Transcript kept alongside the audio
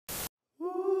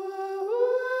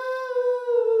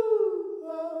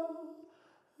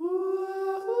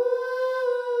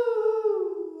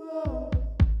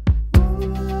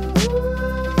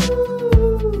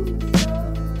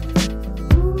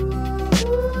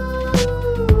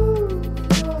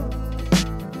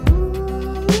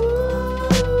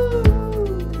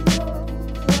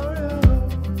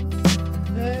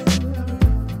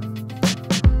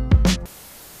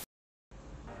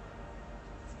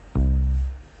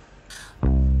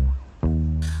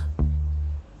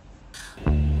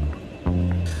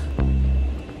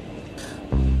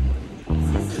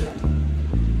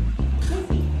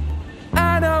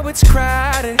it's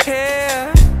crowded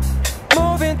here,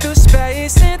 moving through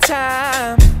space and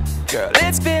time. Girl,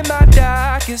 it's been my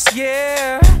darkest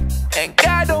year, and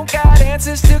God don't got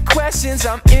answers to questions.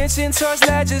 I'm inching towards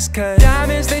ledges, cause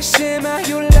diamonds, they shimmer,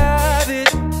 you love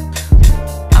it.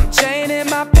 I'm chaining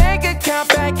my bank account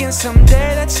back in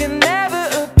someday that you're never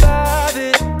above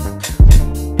it.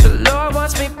 The Lord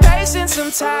wants me patient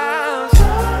sometimes.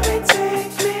 Glory,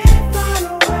 take me far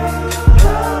away.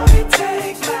 Glory,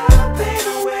 take my pain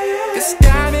away. Cause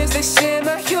diamonds, they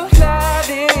shimmer, you love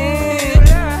it.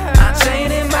 I'm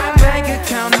chaining my bank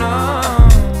account, no.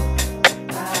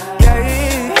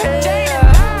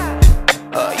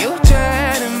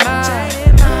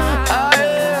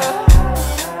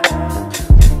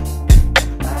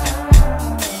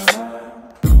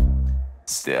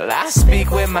 Still I speak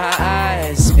with my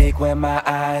eyes, speak with my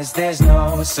eyes. There's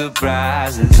no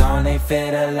surprises, only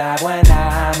fit alive when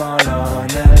I'm all on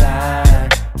the line.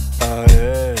 Oh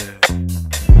yeah.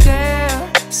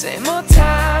 Damn, same old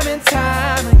time and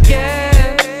time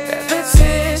again.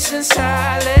 Repetition,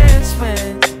 silence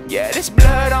wins. Yeah, there's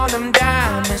blood on them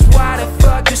diamonds. Why the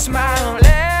fuck you smile?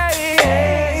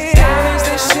 Diamonds,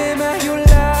 they shimmer, you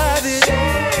love it.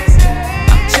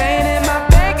 I'm chaining my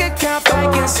bank account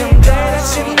back in someday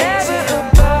that you're never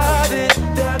above it.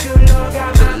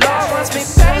 The Lord wants me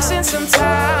patient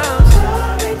sometimes.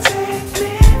 Glory, take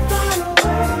me far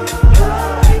away.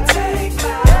 Glory, take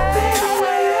my pain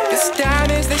away. Cause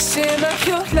diamonds, they shimmer,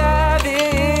 you love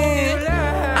it.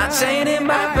 I'm chaining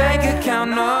my bank account,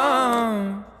 no.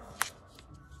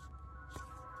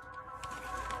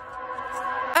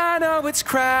 I know it's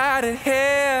crowded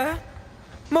here,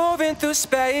 moving through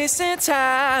space and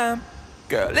time.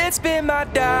 Girl, it's been my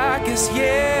darkest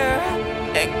year,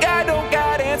 and God don't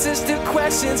got answers to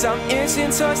questions. I'm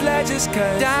inching towards ledges,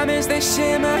 cause diamonds, they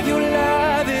shimmer, you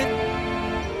love it.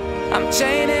 I'm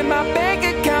chaining my bank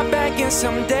account back in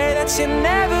someday that you're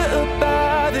never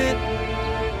above it.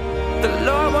 The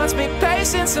Lord wants me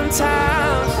patient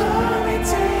sometimes. Glory,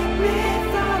 take me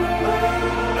far away.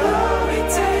 Glory,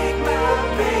 take my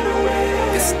pain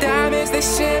away. Cause diamonds, they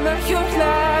shimmer, you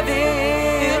love it.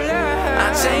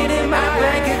 I'm chaining my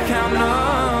bank account, no.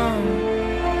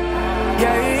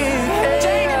 Yeah, yeah.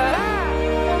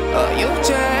 Oh, you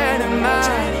chaining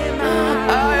mine.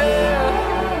 Oh, yeah.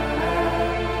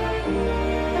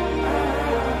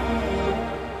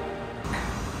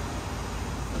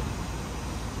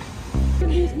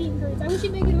 Use meet and greets. I wish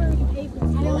you'd make it where we can pay for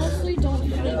it. I honestly don't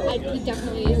have it. He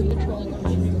definitely is controlling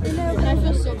one. And I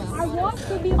feel so bad. I want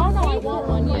to be. Oh no, I want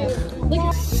one. Yeah.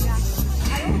 Like.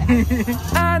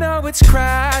 I know it's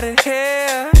crowded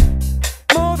here,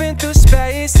 moving through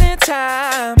space and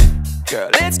time. Girl,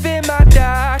 it's been my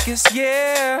darkest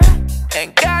year,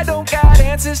 and God don't got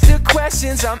answers to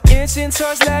questions. I'm inching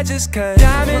towards ledges, cause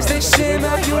diamonds, they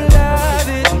shimmer, you love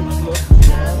it.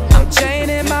 I'm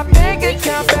chaining my bank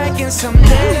account back in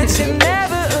someday that you're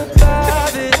never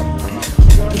above it.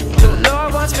 The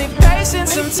Lord wants me patient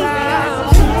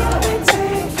sometimes.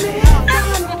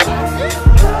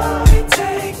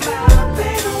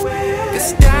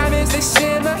 Diamonds, they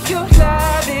shimmer, you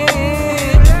love it.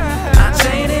 I'm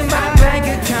chaining my bank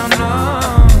account, no.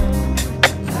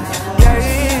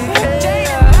 Yeah,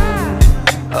 yeah.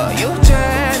 Oh, you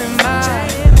chaining mine.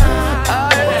 Oh,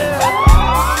 yeah.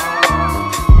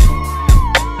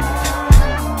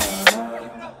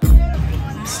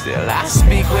 Still I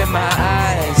speak with my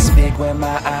eyes, speak with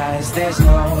my eyes. There's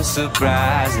no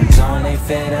surprises, only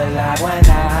fit alive when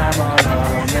I'm all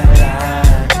on the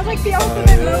line. That's like the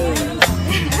ultimate moment.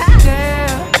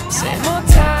 Damn, same old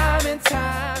time and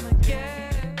time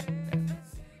again.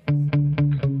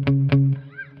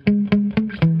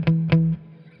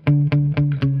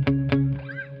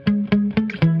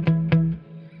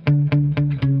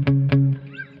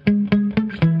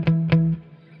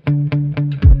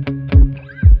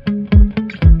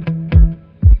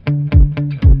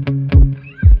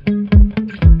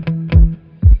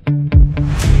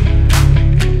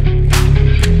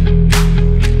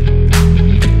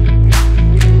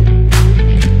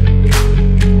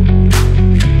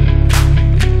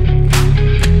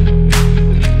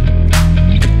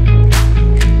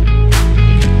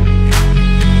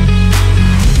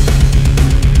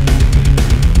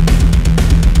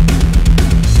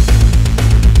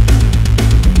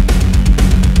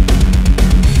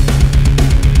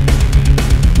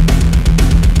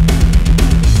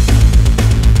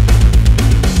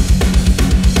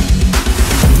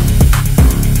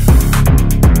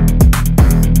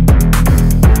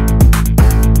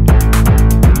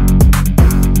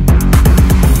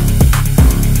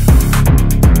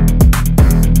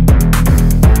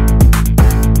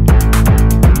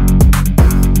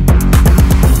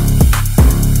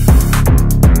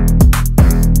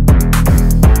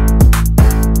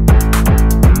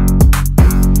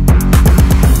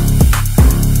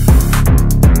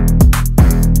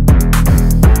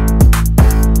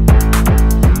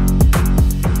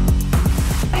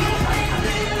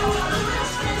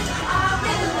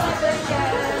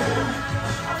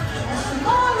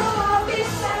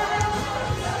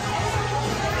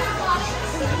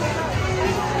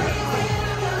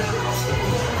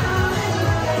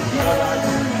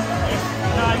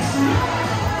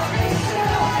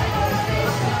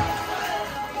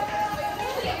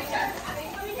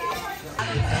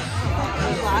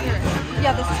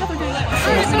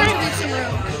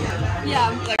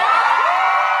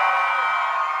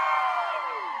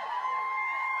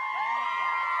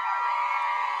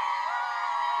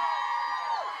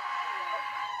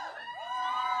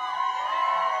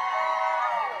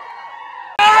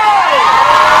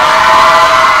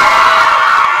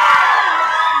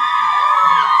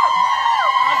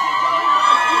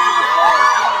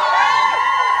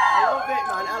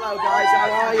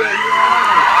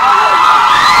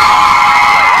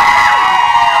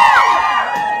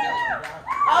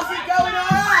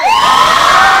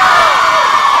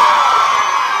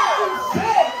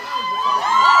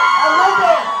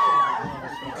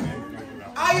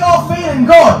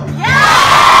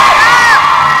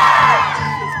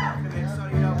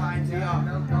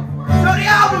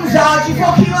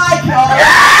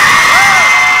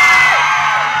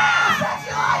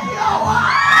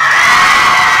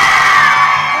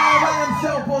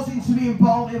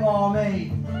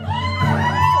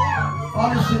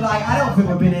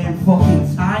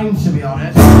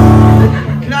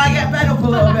 up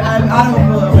a little bit. Add them up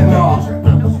a little bit more.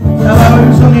 Hello,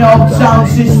 who's on the old sound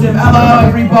system? Hello,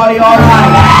 everybody. All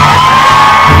right.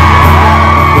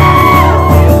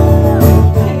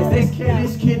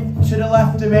 This kid to the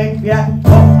left of me. Yeah.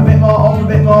 Up a bit more. Up a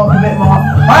bit more. Up a bit more. All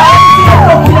right.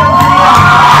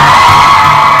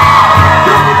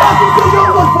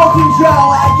 Yungblud fucking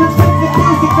show. Just with the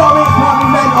acoustic Dominic can't be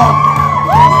mental.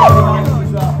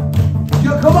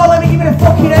 Come on, let me give you the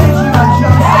fucking energy, man.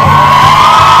 Shall I say?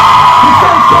 You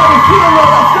sound sort of feeling well.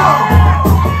 Let's go.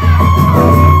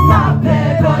 My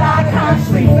bed, but I can't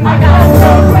sleep. I got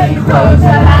so many clothes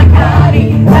that I can't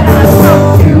eat, and I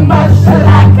smoke too much till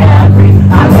I can't breathe.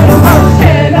 I'm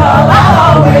emotional,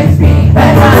 I'll always be, and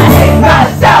I hate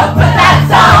myself, but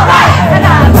that's alright. And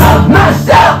I love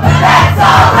myself, but that's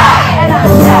alright. And I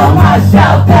tell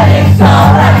myself that it's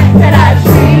alright. And I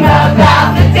dream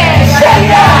about the day I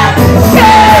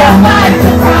share my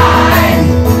surprise.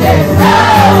 There's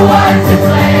no one to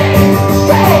blame.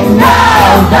 Ain't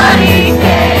nobody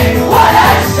cares. What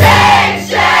a shame,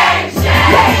 shame,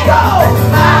 shame. Let's go.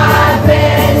 I've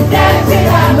been dancing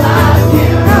at my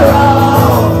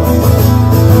funeral,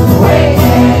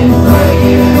 waiting for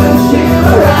you to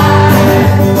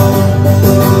arrive.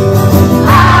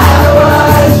 I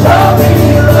was hoping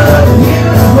you looked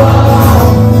beautiful,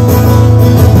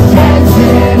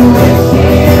 dancing with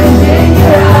tears in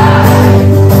your eyes.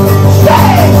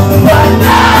 Shame, but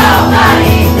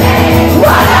nobody thinks.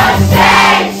 What a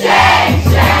shame, shame,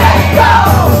 shame. Let's go.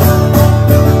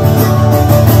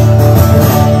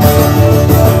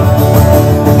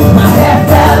 My hair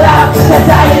fell out 'cause I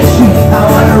dyed it street. I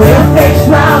want a real fake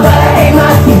smile, but I hate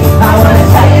my teeth. I wanna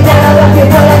tell you that I love you,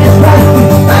 but I just want you.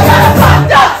 I got a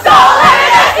fucked up soul and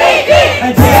an STD.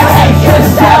 And do you hate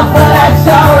yourself? Well, that's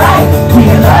alright. Do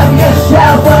you love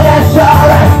yourself? Well, that's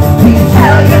alright. Do you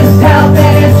tell yourself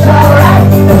that it's alright?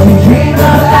 Don't you dream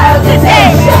aloud to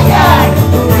take a shot?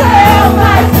 Girl,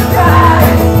 my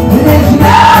surprise. There's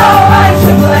no one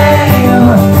to blame.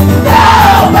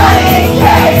 Nobody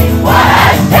cares. What a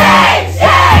shame,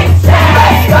 shame, shame.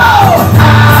 Let's go.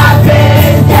 I've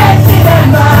been dancing at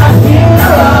my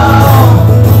funeral,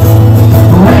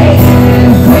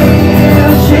 waiting for you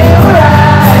to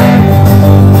arrive.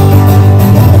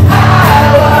 I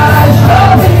was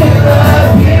hoping you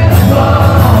looked beautiful,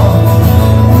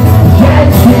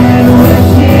 dancing with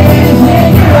tears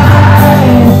in your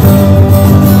eyes.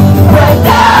 But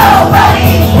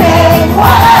nobody came.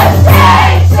 What a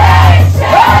shame, shame,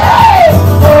 shame.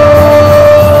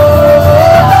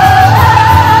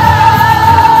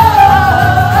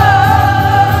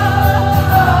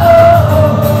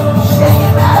 Shake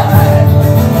it out.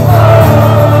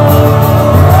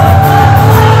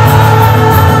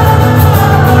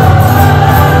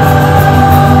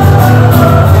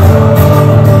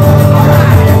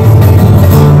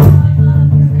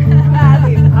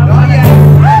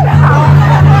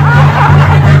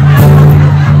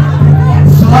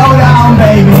 Slow down,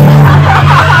 baby.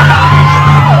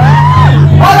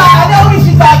 Alright, I know this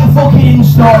is like a fucking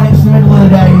install and it's the middle of the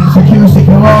day and it's acoustic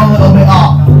and we're all a little bit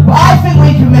off. But I think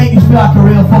we can make this feel like a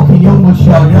real fucking Yungblud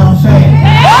show, you know what I'm saying?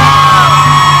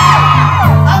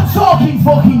 I'm talking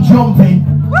fucking jumping.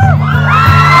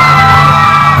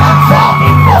 I'm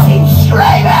talking fucking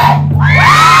screaming.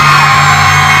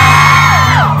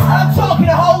 I'm talking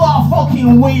a whole lot of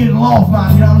fucking weird love,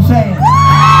 man, you know what I'm saying?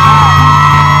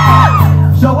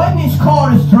 So when this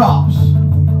chorus drops,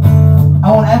 I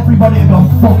want everybody to go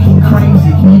fucking crazy.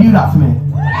 Can you do that for me?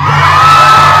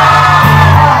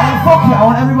 Alright, then fuck it. I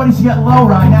want everybody to get low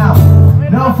right now.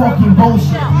 No fucking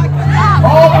bullshit.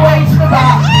 All the way to the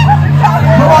back.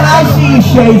 Come on, I see you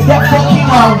shades. Get fucking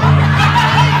low.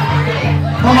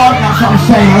 Come on, that's what I'm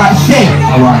saying. Like, sing.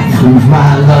 I want to prove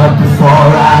my love before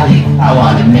I leave. I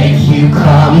want to make you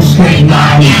come and scream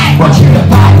my name. Want you to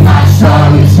bite my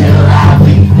song until I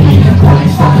bleed. And you can put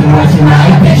these fucking words in my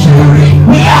obituary.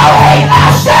 We all hate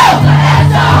ourselves, but that's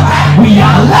alright. We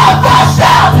all love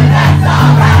ourselves, and that's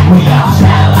alright. We all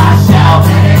tell ourselves,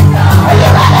 and it's alright. Are you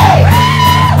ready?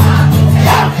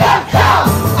 Come, come, come.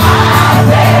 I've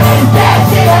been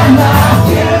dancing at my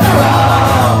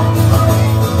funeral,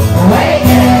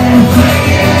 waiting for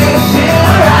you to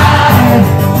arrive.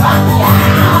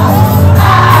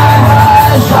 I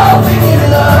was hoping you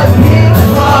looked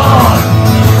beautiful,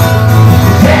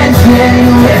 dancing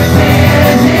with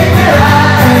tears in your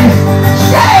eyes.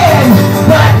 Shame,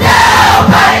 but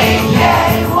nobody cares.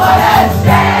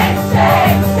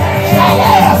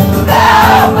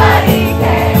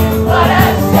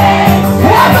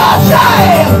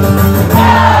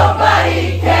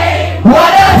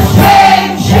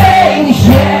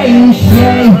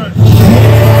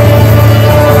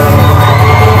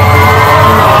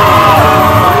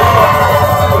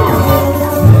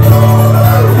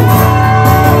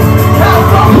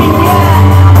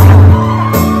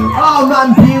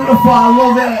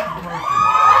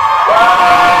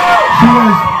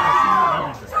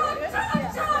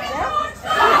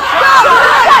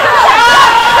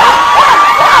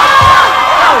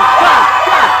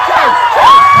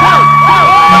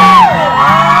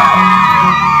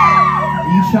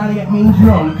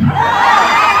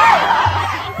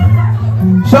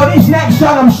 So this next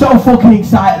song I'm so fucking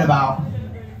excited about.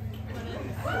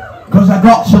 Because I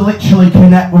got to literally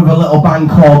connect with a little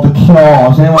band called The Cure.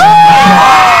 Does anyone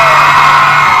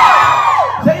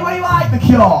like The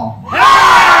Cure?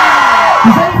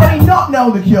 Does anybody not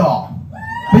know The Cure?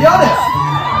 Be honest.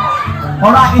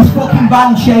 Alright, this fucking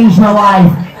band changed my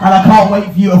life. And I can't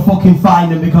wait for you to fucking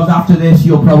find them, because after this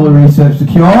you'll probably research The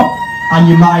Cure and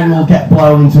your mind will get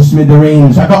blown into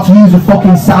smithereens. I got to use a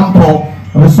fucking sample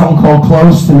of a song called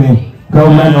Close to Me. Go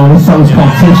mental, this song's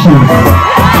called Tissues.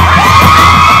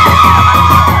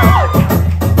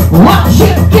 What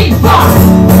you keep for?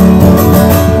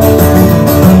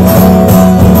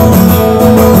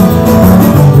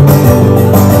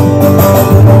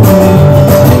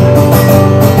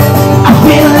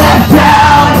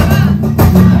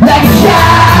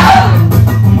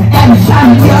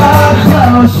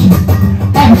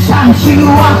 You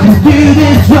walk through the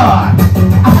door,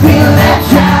 I feel let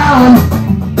down.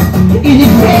 Is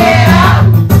it fair?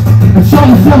 It's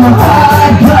only from a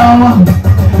hard glow.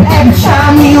 Every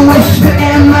time you whisper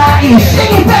in my ear,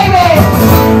 sing it, baby.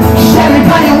 'Cause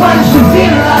everybody wants to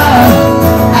feel love.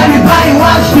 Everybody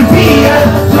wants to be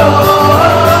adored.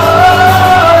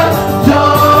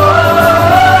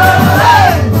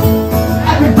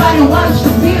 Everybody wants to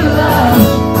feel love.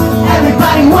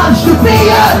 Everybody wants to be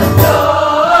adored.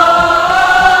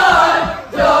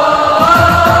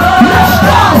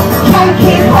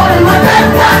 Keep holding my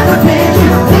breath, not the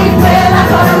picture. Deep when I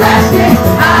got arrested,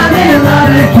 I'm in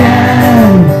love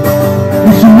again.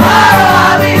 And tomorrow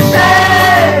I'll be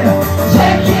saved.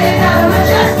 Take it out of my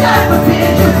chest, got the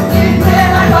picture. Deep when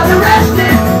I got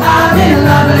arrested, I'm in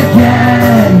love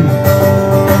again.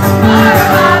 Tomorrow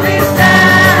I'll be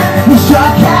saved. You're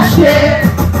sarcastic,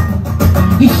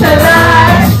 you said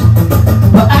lies,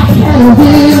 but I can't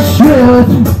believe the truth.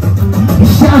 It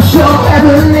sounds so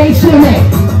heavenly to me.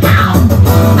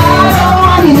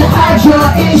 To hide your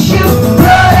issues,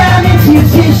 throw them into your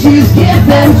tissues, give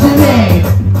them to me.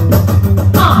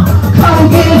 Come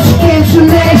give to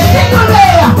me, sing with me.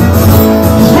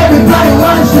 'Cause everybody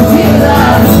wants to be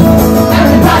loved.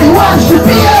 Everybody wants to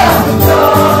be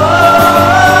adored.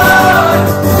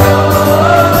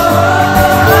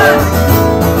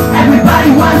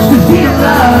 Everybody wants to be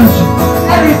loved.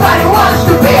 Everybody wants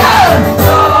to be adored.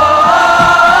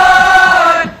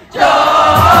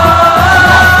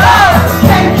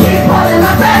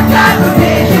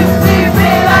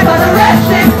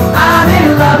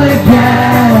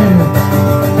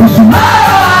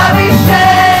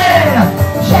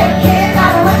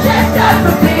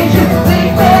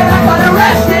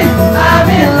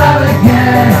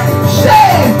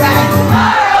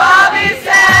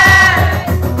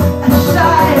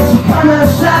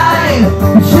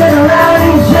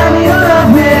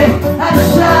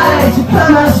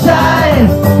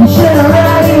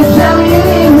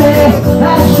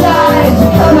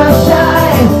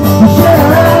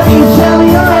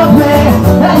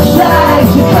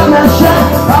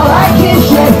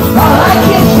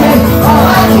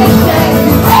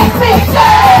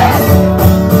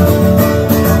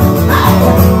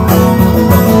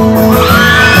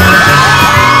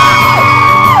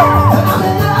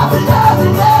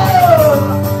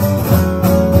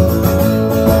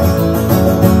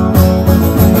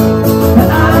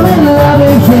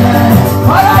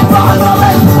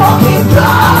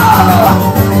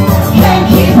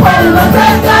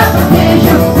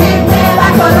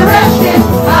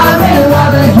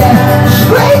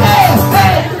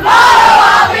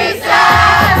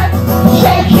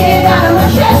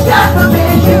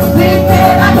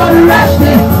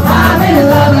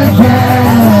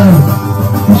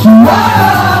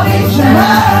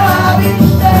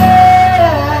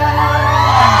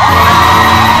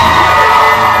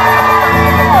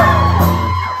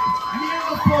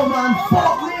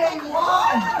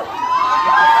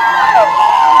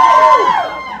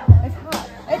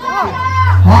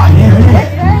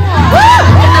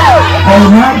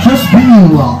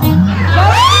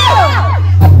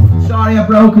 Sorry, I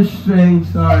broke a string,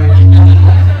 sorry.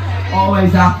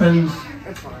 Always happens.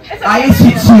 I hit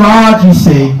it too hard, you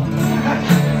see.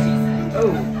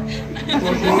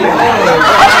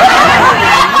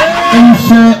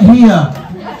 Insert here.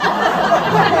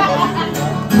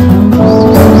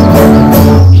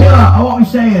 Killer, what are we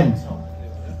saying?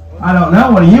 I don't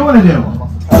know, what do you want to do?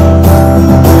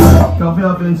 Don't feel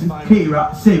like doing some key,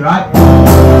 right? C, right?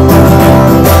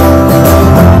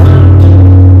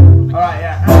 Alright,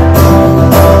 yeah.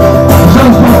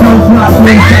 Someone's supposed to go for that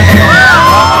 3 seconds.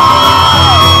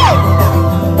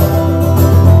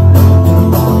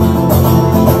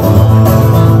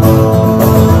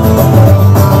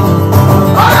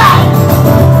 Alright!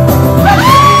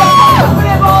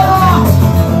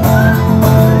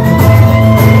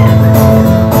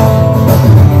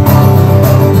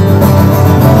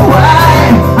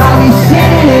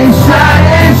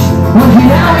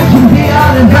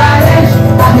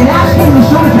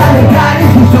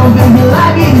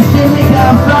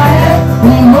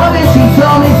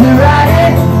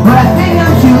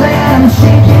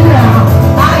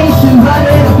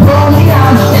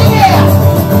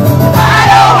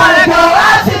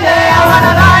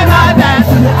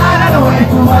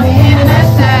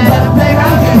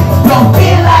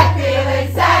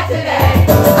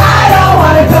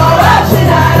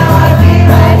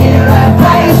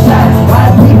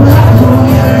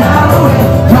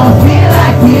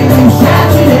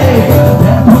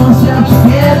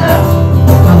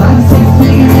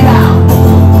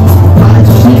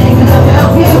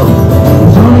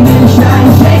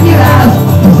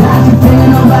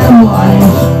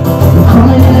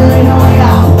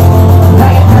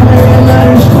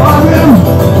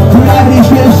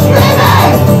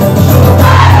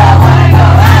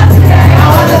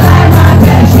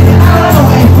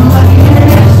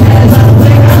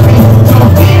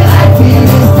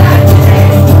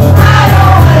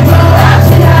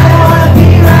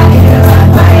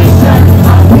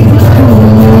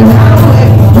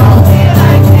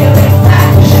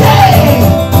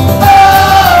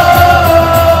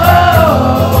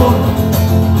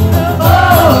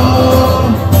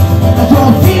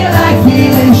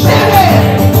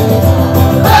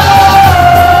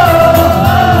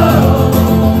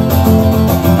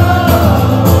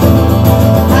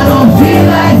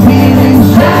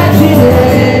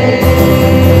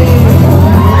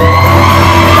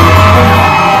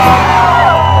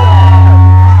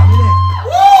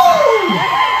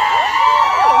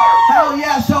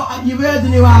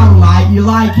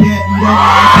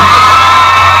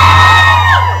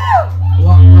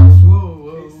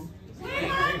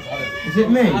 Is it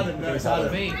me? It's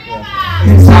Adam.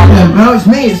 It's Adam. No, it's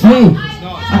me. It's me.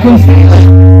 I can feel it.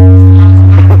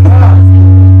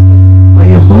 Are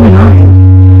you humming, aren't you?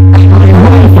 What are you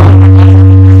humming for?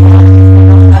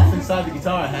 That's inside the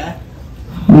guitar, hair.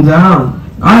 I'm down.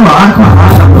 I quite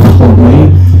like that little fuck me.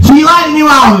 So you like the new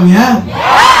album, yeah?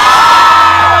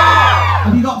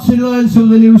 Have you got to learn some of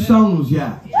the new songs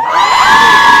yet? Do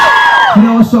you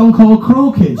know a song called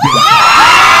Cruel Kids? Can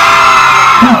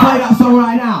you play that song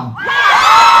right now?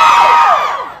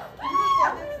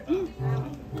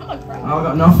 Oh, I've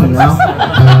got nothing now.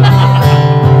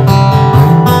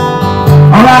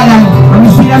 Alright then, let me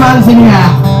see them hands in here.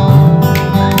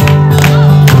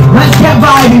 Let's get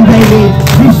vibing, baby.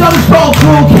 These songs called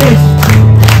Cruel Kids.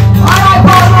 Alright,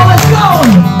 Baltimore, let's go!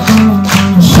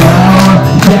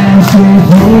 Dance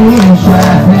with me in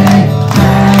traffic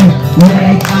and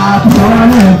make up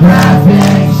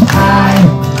pornographics. I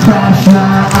crash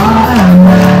my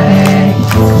automatic,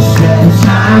 spend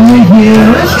time with you.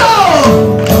 Let's go!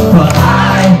 But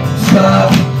I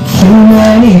took too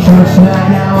many drugs right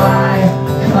now. I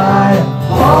can't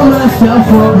hold myself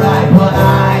upright, but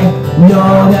I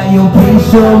know that you'll be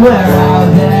somewhere out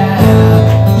there.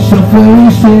 So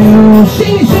please do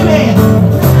sing it to me.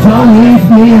 Don't leave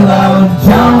me alone,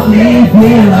 don't leave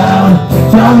me alone,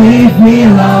 don't leave me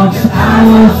alone, 'cause I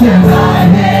won't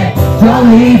survive it. Don't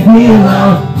leave me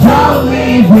alone, don't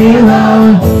leave me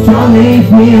alone, don't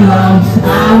leave me alone, 'cause I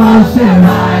won't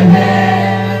survive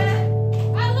it.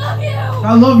 I love you!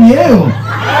 I love you!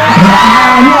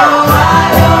 I know I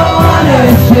don't wanna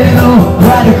do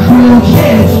what the cruel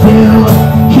kids do,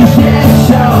 'cause they're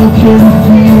so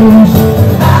confused.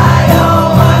 I don't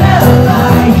wanna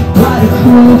like what the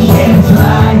cruel kids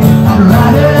like. I'd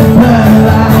rather burn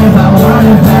alive. I want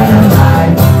a better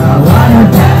life. I want a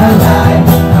better life.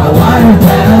 I want a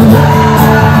better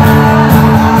life.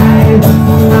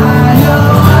 I know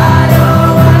I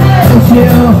don't wanna do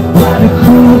what the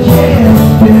cruel kids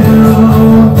do.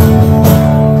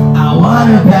 I want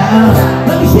a better life.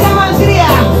 Let me see that man's in the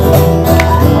air.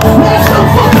 Make some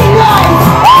fucking noise.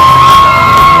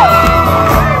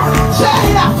 Turn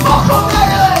that fuck up,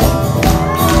 baby.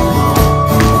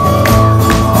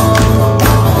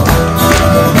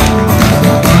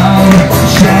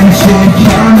 Censored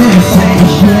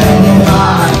conversation and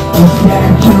I was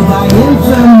censored by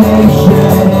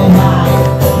information and I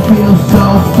feel so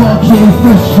fucking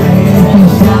frustrated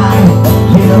inside.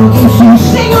 Feel issues.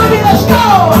 Sing with me, let's go!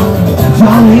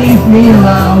 Don't leave me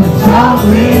alone, don't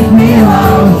leave me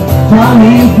alone, don't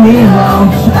leave me alone,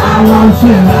 'cause I won't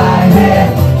survive it.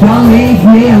 Don't leave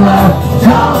me alone,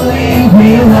 don't leave me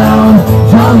alone,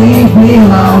 don't leave me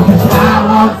alone, 'cause I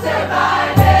won't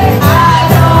survive it. I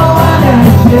don't wanna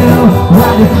do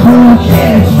what the cool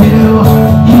kids do,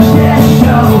 'cause they're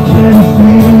so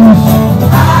confused.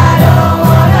 I don't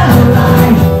wanna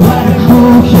like what the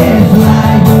cool kids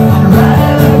like. I'd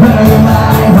rather burn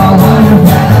alive. I want a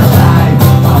better life.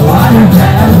 I want a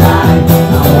better life.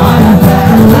 I want a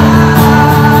better life.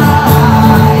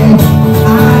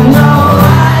 I know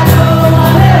I don't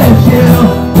wanna do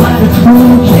what the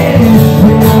cool kids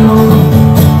do.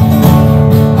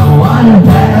 I want a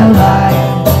better life.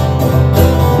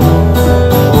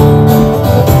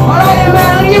 Alright,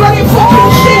 man, are you ready to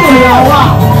fucking sing it or what?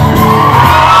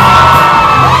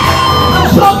 I'm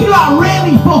talking about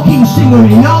really fucking singing,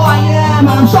 you know I am,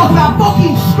 man. I'm talking about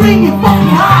fucking scream your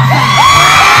fucking heart out.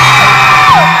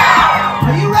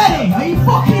 Are you ready? Are you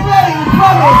fucking ready? You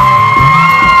promise?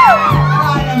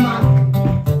 Alright then, man.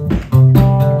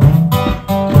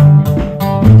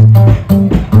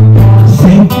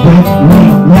 Sing with me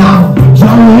now.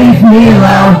 Don't leave me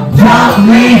alone. Don't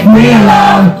leave me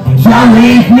alone. Don't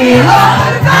leave me alone.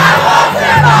 'Cause I won't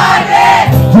survive it.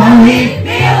 Don't leave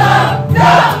me alone.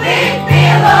 Don't leave me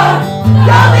alone.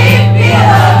 Don't leave me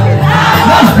alone. 'Cause I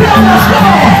won't survive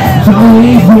it. Don't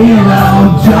leave me alone.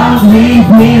 Don't leave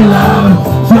me alone.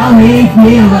 Don't leave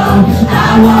me alone. 'Cause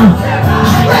I won't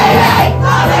survive it.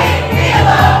 Don't leave me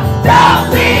alone. Don't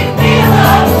leave me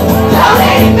alone. Don't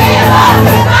leave me alone.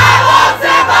 'Cause I won't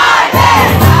survive it.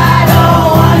 I don't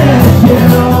wanna do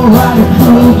what the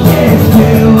cool kids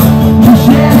do, 'cause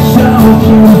they're so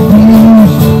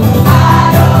confused. I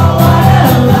don't wanna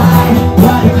like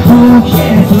what the cool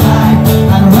kids like.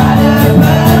 I'd rather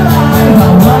burn alive. I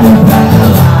want a better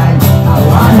life. I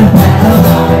want a better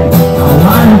life. I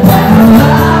want a better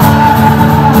life.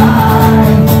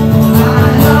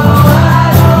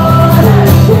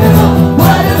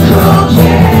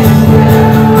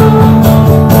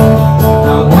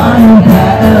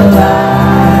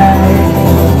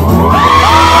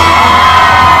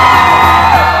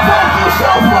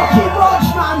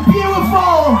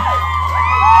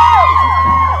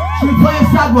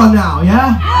 had one now,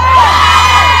 yeah?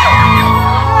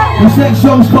 This next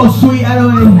song's called Sweet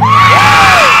Heroine.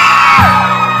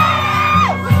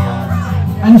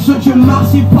 And such a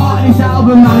massive part of this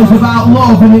album, man, is about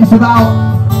love, and it's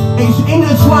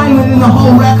intertwined within the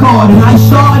whole record. And I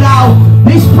started out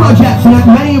this project, and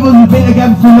many of us have been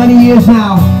together for many years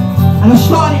now, and I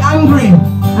started angry,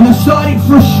 and I started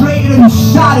frustrated and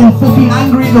sad and fucking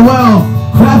angry at the world.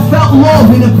 But I felt love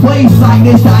in a place like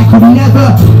this that I could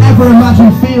never ever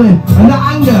imagine feeling. And that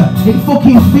anger, it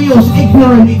fucking feels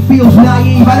ignorant, it feels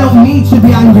naive. I don't need to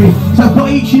be angry, so I've got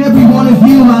each and every one of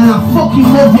you, man, and I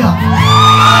fucking love you.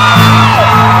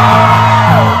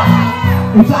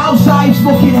 If outside's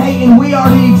fucking hating, we are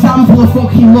the example of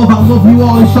fucking love. I love you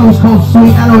all. This song's called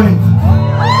Sweet Heroine.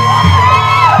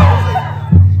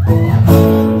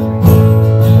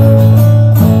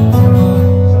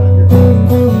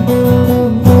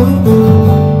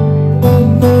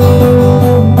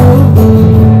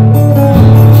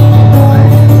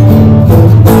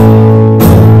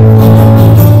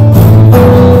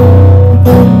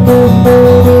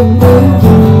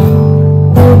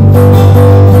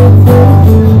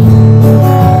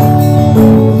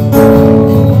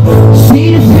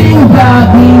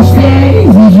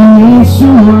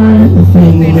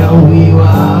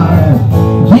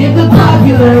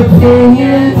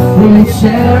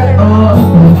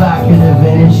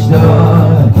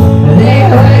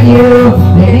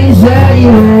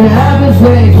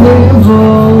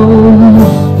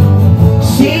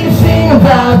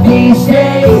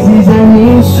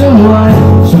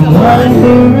 Someone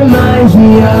who reminds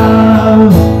me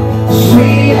of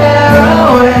sweet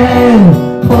heroine,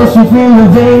 pulsing through my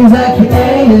veins like it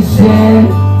ain't a sin.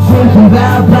 Thinking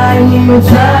about buying you a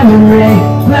diamond ring,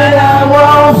 but I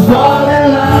won't fall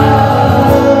in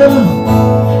love.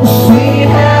 Sweet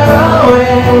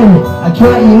heroine, I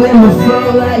got you in my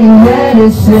throat like your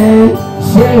medicine,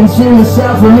 saying to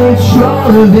myself I'm in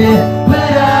control of it,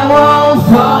 but I won't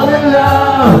fall in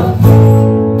love.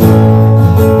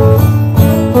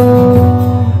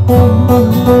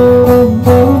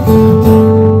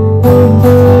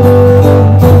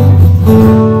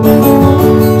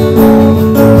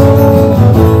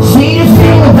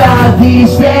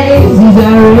 These days, I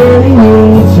really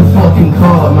need to fucking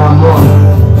call my mom.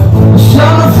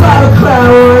 Summer flower crown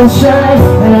one side,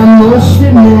 and I must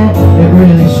admit, it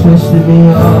really twisted me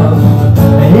off.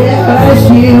 And it hurts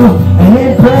you, and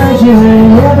it burns you,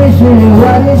 and everything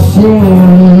what it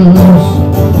seems.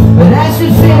 But that's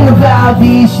the thing about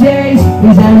these days,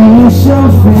 is I need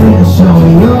something to show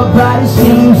me your body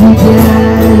seems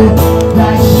again.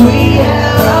 Like sweet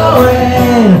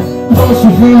heroine,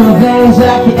 pulsing through my veins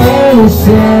like an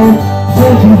innocent.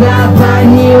 Thinking about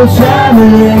buying you a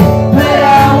diamond ring, but I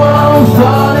won't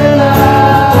fall in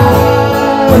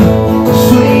love.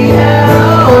 Sweet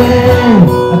heroine,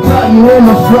 I got you in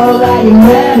my throat like your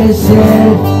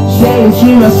medicine, saying to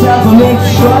myself I'm in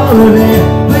control of it,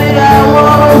 but I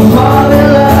won't fall in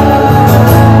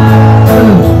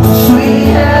love. Sweet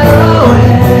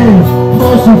heroine,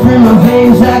 pulsing through my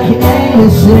veins like an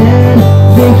innocent.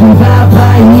 Thinking about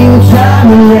buying you a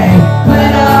diamond ring,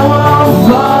 but I won't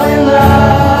fall in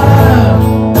love.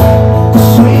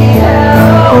 Sweet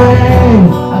heroine,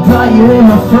 I got you in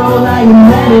my throat like your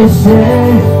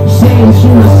medicine, saying to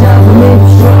myself I'm in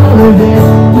control of it,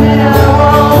 but I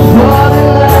won't fall in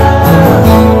love.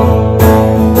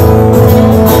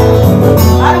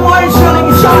 I don't want to show the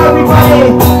guitar,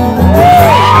 everybody.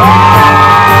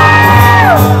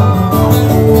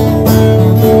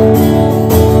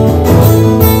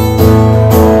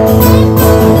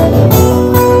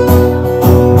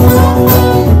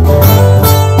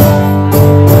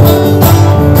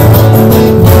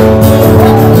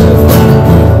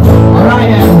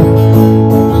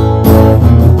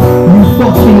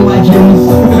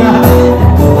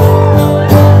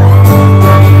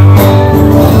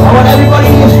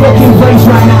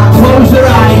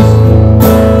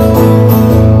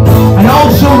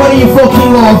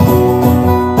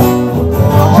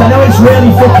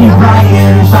 Really fucking bright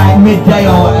here, it's like midday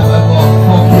or whatever, but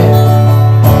fuck it.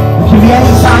 It can be any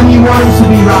time you want it to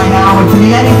be right now, it can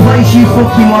be any place you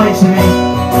fucking want it to be.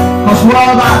 Because we're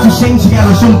all about to sing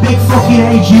together, some big fucking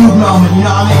Hey Jude moment, you know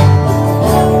what I mean?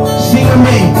 Sing with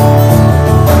me.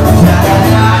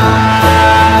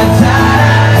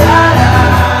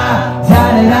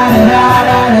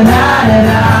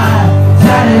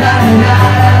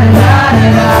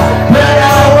 But I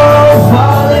won't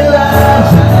fall in love.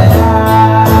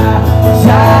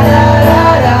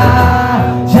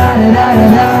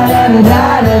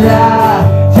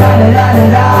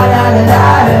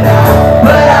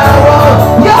 But I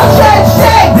won't. Y'all said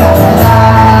sing.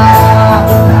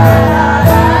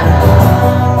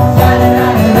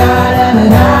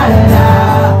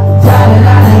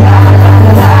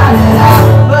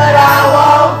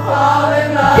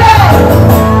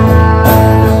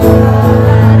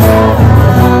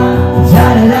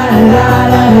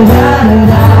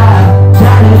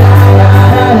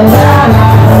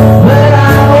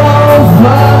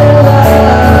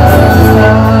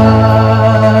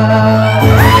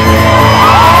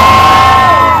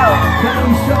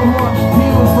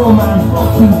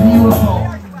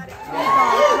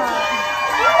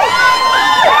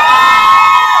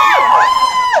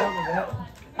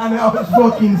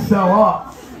 fucking so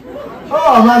hot.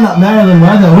 Oh man, that Maryland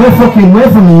weather. We're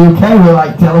from the UK. We're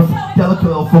like delicate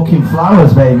little fucking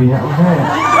flowers, baby. You know what I'm saying?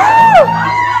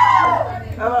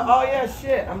 Oh yeah,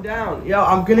 shit. I'm down. Yo,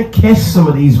 I'm gonna kiss some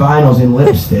of these vinyls in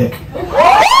lipstick.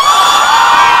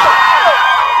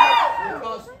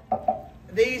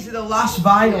 These are the last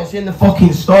vinyls in the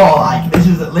fucking store. Like this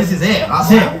is it.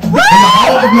 That's it. In the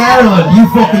whole of Maryland, you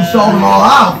fucking sold them all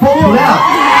out. Fucking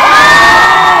hell.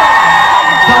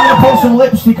 So I'm gonna put some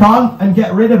lipstick on and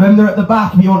get rid of them. They're at the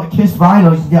back. If you want to kiss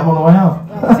vinyl, you can get them on the way out.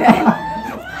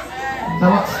 So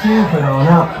what's stupid or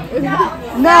not?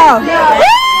 No.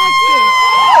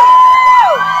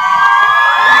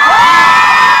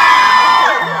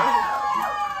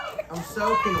 I'm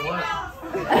soaking wet.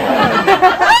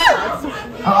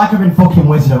 I like I've been fucking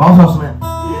Wizard of Oz or something.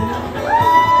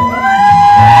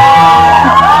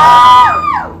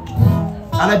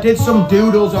 And I did some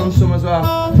doodles on some as well.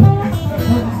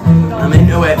 I'm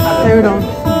into it. Doodles.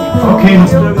 Fucking.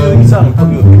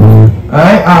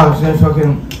 Alright, I'm just gonna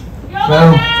fucking.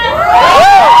 Boom.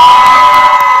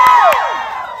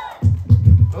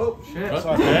 Oh shit.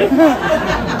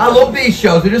 I love these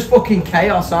shows, they're just fucking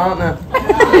chaos, aren't they?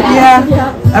 Yeah.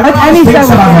 Everyone thinks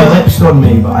I have my lips on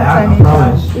me, but I haven't, I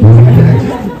promise.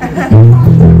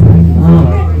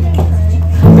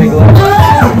 Big lips.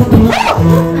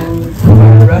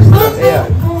 The rest of them here.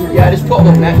 Yeah, just put them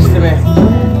up next to me.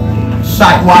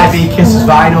 Psych YB kisses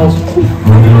vinyls.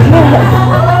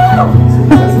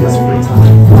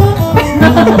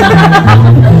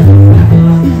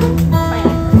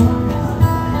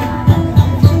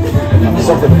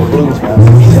 Something for blues, man.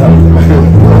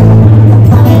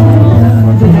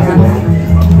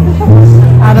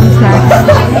 Adam's next.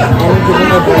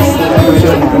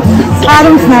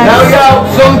 Adam's next. There we go,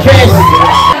 some kiss.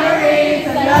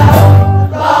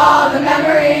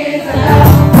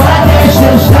 But they're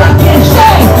still stuck in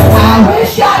shame. I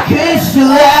wish I could still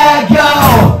let go.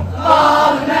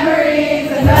 All the memories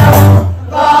I know.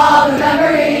 All the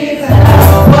memories I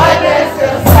know. But they're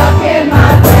still stuck in my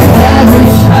brain. Every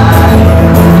time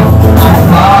I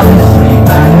fall asleep,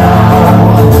 I know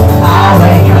I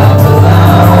wake up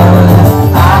alone.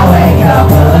 I wake up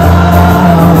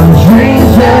alone.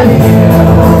 Dreams of you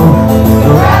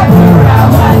wrap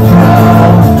around my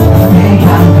throat. I think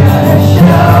I'm gonna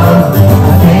show.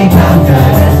 I think I'm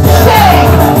gonna sing.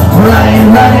 Running,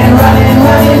 running, running,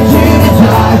 running to the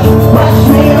dark. Watch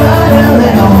me run a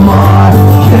little more.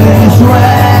 'Cause when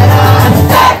I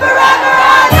stay forever,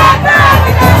 I stay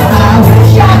forever. I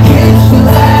wish I could still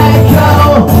let go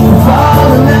of all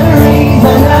the memories I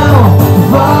know,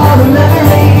 of all the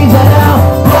memories I know,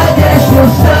 but they're still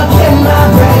stuck in my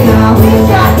brain. I wish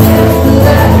I could still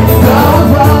let go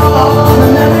of all the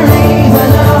memories I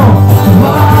know, of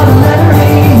all the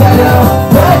memories I know,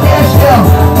 but they're still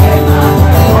stuck in my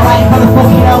brain. Alright, you gotta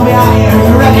fucking help me out here. Are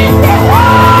you ready?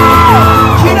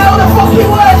 Do you know the fucking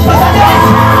words for this?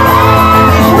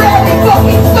 It's really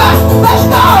fucking fast. Let's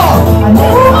go! I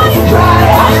never want to cry.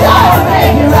 I started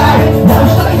making right. Now I'm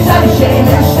stuck inside of shame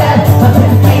instead. I've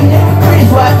been meet and greet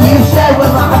is what you said.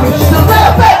 Well, I reached a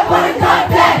little bit, but it's not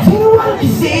that. Do you want to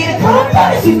see the kind of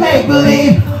fantasy make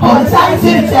believe? All the time to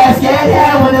the test,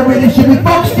 yeah, when I really should be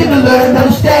focused to learn and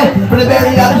understand. But I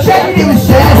buried all the treasure it was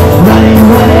said. Running,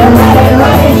 running, running,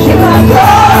 running, she might go.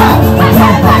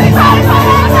 Running, running, running, running,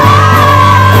 running.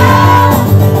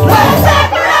 Let's stay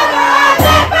forever,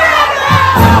 stay forever.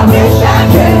 I wish I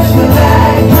could still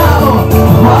let go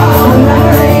of all the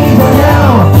memories I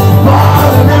know, of all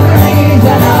the memories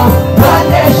I know, but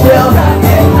they're still stuck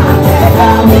in my head.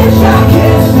 I wish I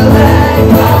could still let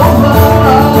go of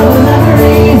all the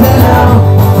memories I know,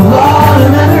 of all the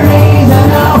memories I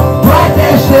know, but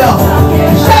they're still stuck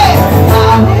in my head.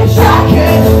 I wish I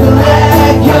could still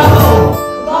let go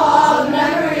of all the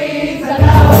memories I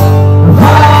know, of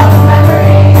all the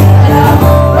memories I know,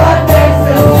 but they're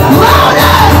still stuck in my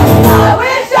head. I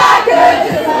wish I could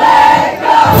just let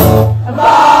go of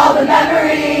all the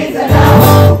memories I know,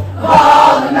 of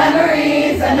all the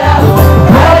memories I know,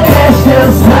 but they're still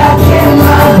stuck in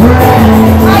my brain.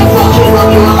 I fucking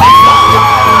love you.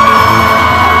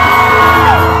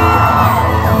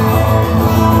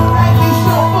 Thank you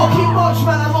so fucking much,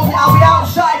 man. I love you. I'll be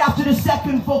outside after the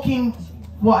second fucking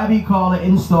whatever you call it,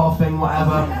 in-store thing,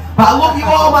 whatever. But I love you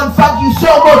all, man. Thank you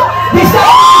so much. This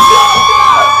album is so good.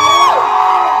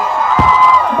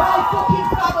 My fucking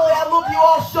family, I love you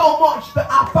all so much. But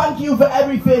I thank you for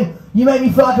everything. You make me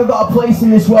feel like I've got a place in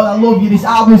this world. I love you. This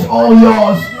album is all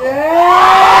yours.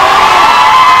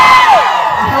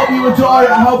 I hope you adore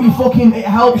it. I hope you fucking, it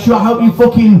helps you. I hope you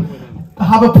fucking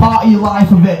have a part of your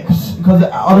life of it, because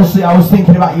honestly I was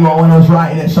thinking about you all when I was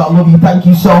writing it, so I love you, thank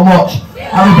you so much.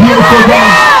 Have a beautiful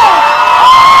day.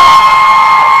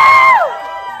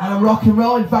 And I'm rock and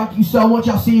rolling, thank you so much,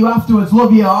 I'll see you afterwards,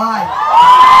 love you, alright?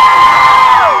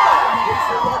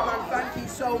 Thank you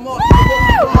so much, I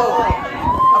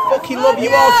fucking love you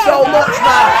all so much,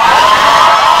 man.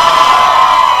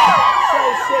 So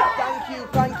sick, thank you.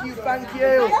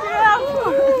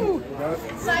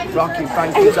 Rocky,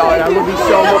 thank you, darling. I love you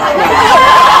so much, man.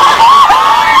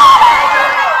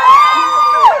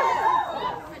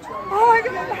 Oh my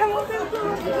god, I love it.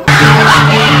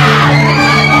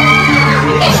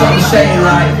 That's what I'm saying,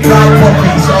 right? Right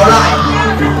puppies, alright?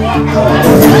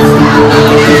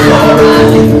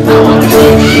 I wanna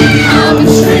take you out and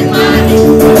string my knee.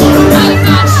 I wanna write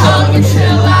my song and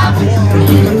chill out.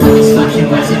 It's fucking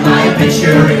what's in my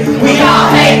obituary. We all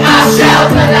hate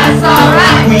ourselves, but that's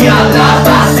alright. We all love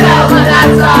ourselves, but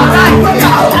that's alright. We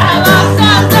all have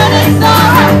ourselves, but it's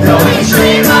alright. Though we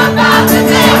dream about the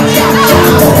day we know.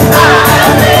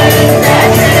 I'll live that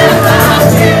till I'm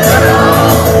too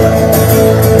old.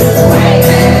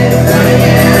 Waiting for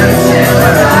you till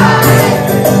arrive.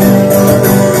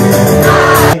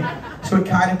 So it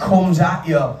kind of comes at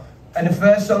you. And the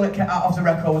first song that came out of the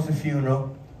record was The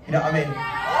Funeral. You know what I mean?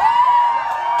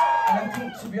 And I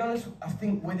think, to be honest, I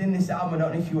think within this album, I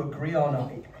don't know if you agree or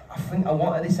not, I think I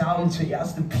wanted this album to, it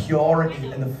has the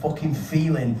purity and the fucking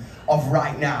feeling of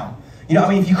right now. You know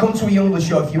what I mean? If you come to a Yungblud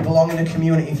show, if you belong in a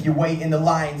community, if you wait in the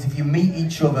lines, if you meet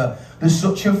each other, there's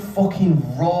such a fucking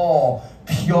raw,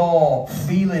 pure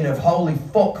feeling of, holy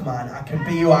fuck, man, I can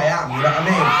be who I am, you know what I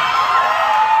mean?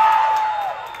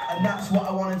 And that's what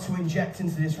I wanted to inject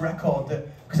into this record,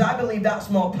 because I believe that's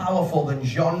more powerful than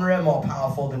genre, more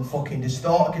powerful than fucking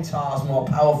distorted guitars, more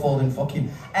powerful than fucking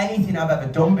anything I've ever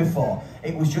done before.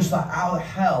 It was just like, how the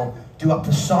hell do I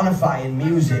personify in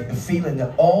music the feeling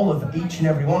that all of each and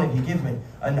every one of you give me?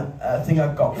 And I think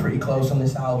I've got pretty close on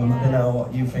this album. I don't know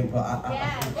what you think, but I think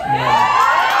you know.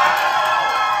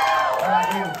 All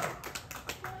right, you.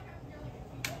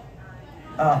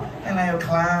 Oh, hello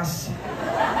class.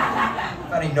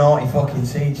 Very naughty fucking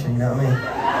teacher, you know what I mean?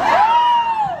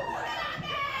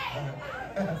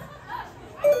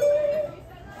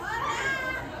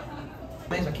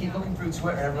 I keep looking through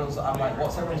Twitter and everyone's, I'm like,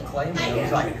 what's everyone's claiming? I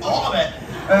was like, all of it!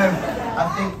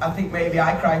 I think maybe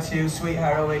I Cry Too, Sweet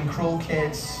Heroine, Cruel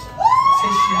Kids,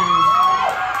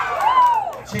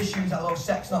 Tissues, I love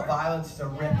Sex Not Violence, it's a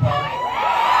ripper.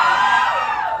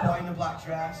 Boy in the Black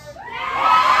Dress.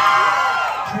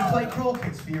 Should we play Cruel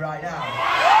Kids for you right now?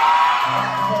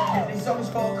 This song's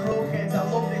called Cruel Kids, I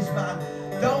love this, man.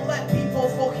 Don't let people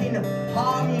fucking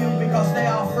harm you because they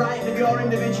are frightened of your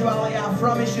individuality. I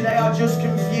promise you they are just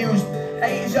confused.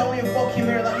 Hey, it's only a fucking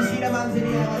mirror. Let me see them hands in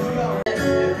the air. Let's go.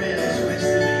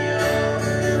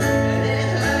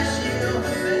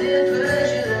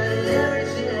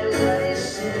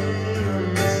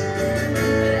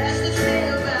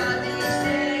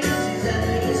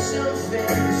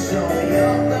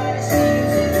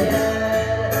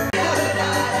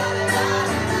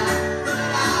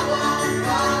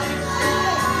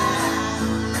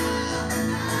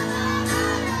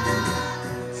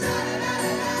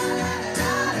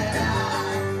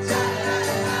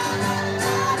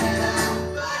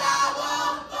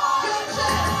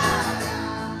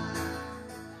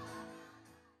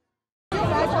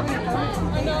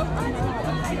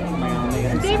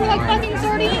 They were like fucking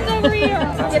sardines over here.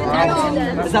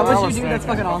 Is that what you do? That's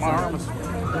fucking awesome.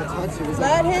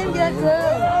 Let him get through.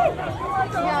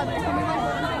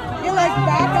 You're like,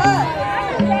 back up.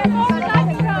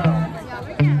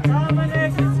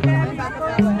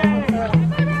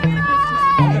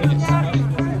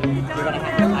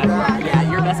 Yeah,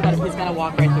 your best bet is he's gonna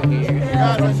walk right through here.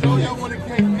 Guys, I know y'all want to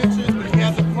take pictures, but he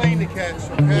has a plane to catch,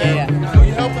 okay? Yeah. So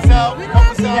you help us out,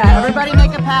 Yeah, everybody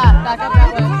make a path. Back up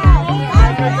that way.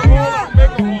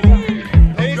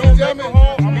 Ladies and gentlemen,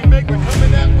 we're coming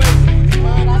that way.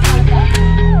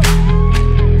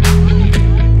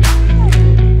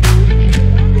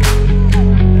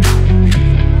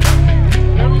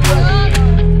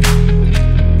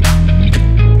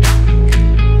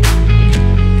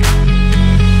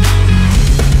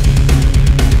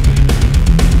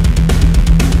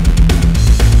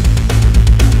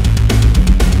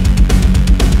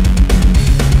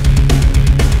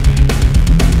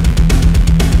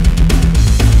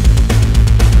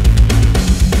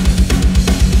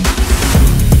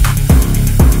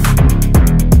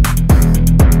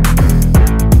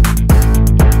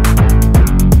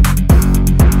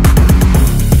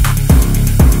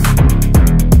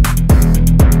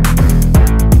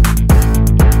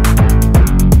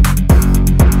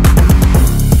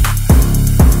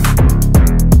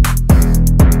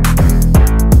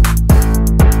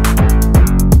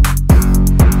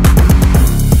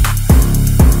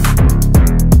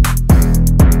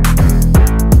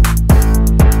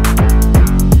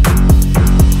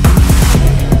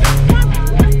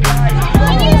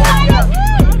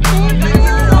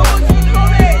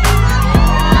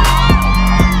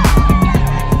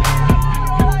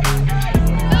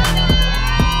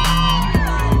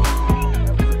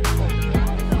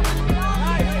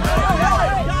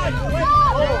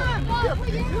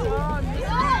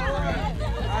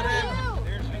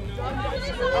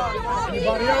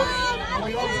 Anybody else?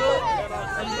 Anybody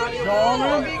else? Anybody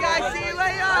else? You guys see you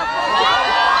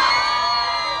later.